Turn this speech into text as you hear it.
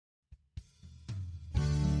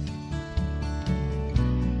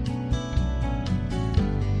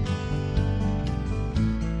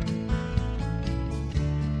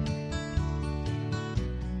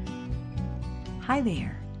Hi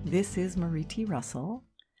there, this is Marie T. Russell.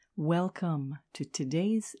 Welcome to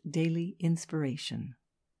today's Daily Inspiration.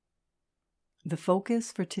 The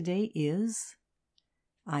focus for today is,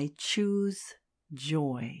 I choose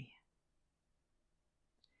joy.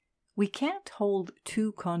 We can't hold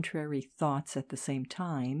two contrary thoughts at the same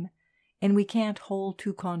time, and we can't hold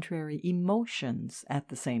two contrary emotions at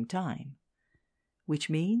the same time, which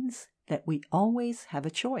means that we always have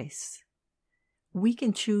a choice. We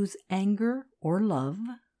can choose anger or love,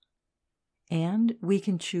 and we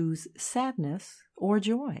can choose sadness or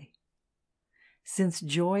joy. Since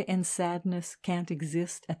joy and sadness can't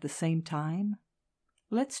exist at the same time,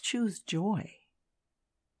 let's choose joy.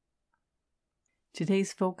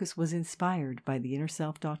 Today's focus was inspired by the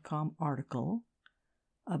InnerSelf.com article,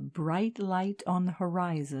 A Bright Light on the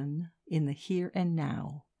Horizon in the Here and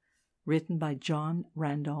Now, written by John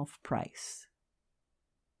Randolph Price.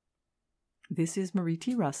 This is Marie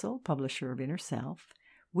T. Russell, publisher of Inner Self,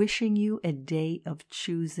 wishing you a day of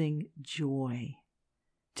choosing joy,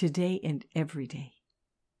 today and every day.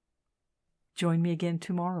 Join me again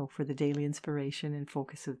tomorrow for the daily inspiration and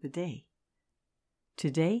focus of the day.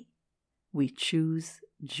 Today, we choose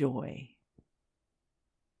joy.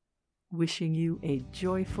 Wishing you a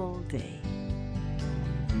joyful day.